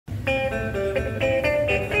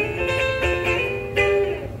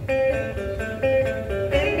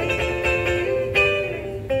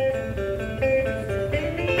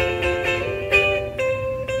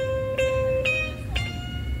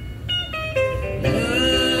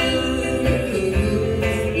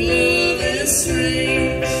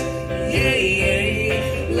strange, yeah,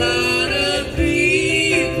 yeah. Lot of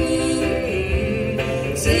people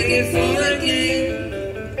take it for a game.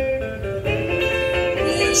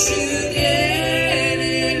 Once you get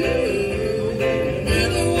it,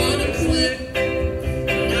 never wanna quit.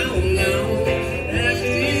 No, no.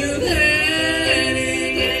 After you've had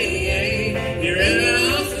it, yeah, yeah, you're in an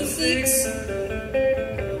awful fix.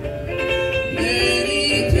 Many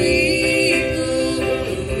people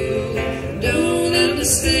don't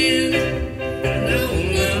understand. No,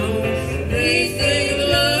 no. They think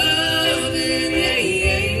loving, yeah,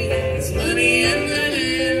 yeah, is money in the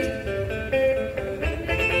hand.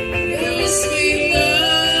 Your sweet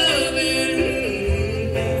loving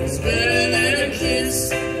is better than a kiss.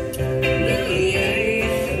 No, yeah.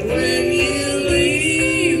 When you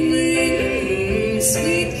leave me,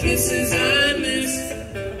 sweet kisses I miss.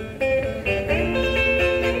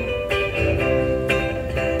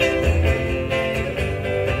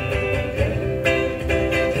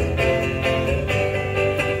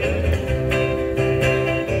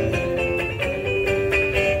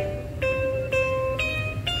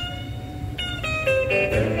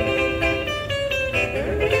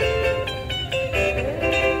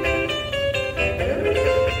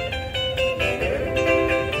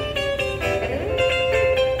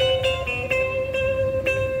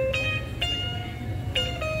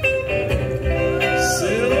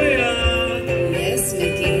 Sylvia, Yes,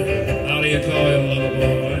 Mickey. how do you call your little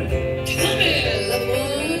boy? Come here, little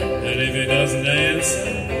boy. And if he doesn't answer,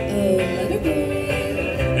 Oh, little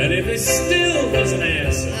boy. and if he still doesn't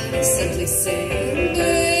answer, I simply say,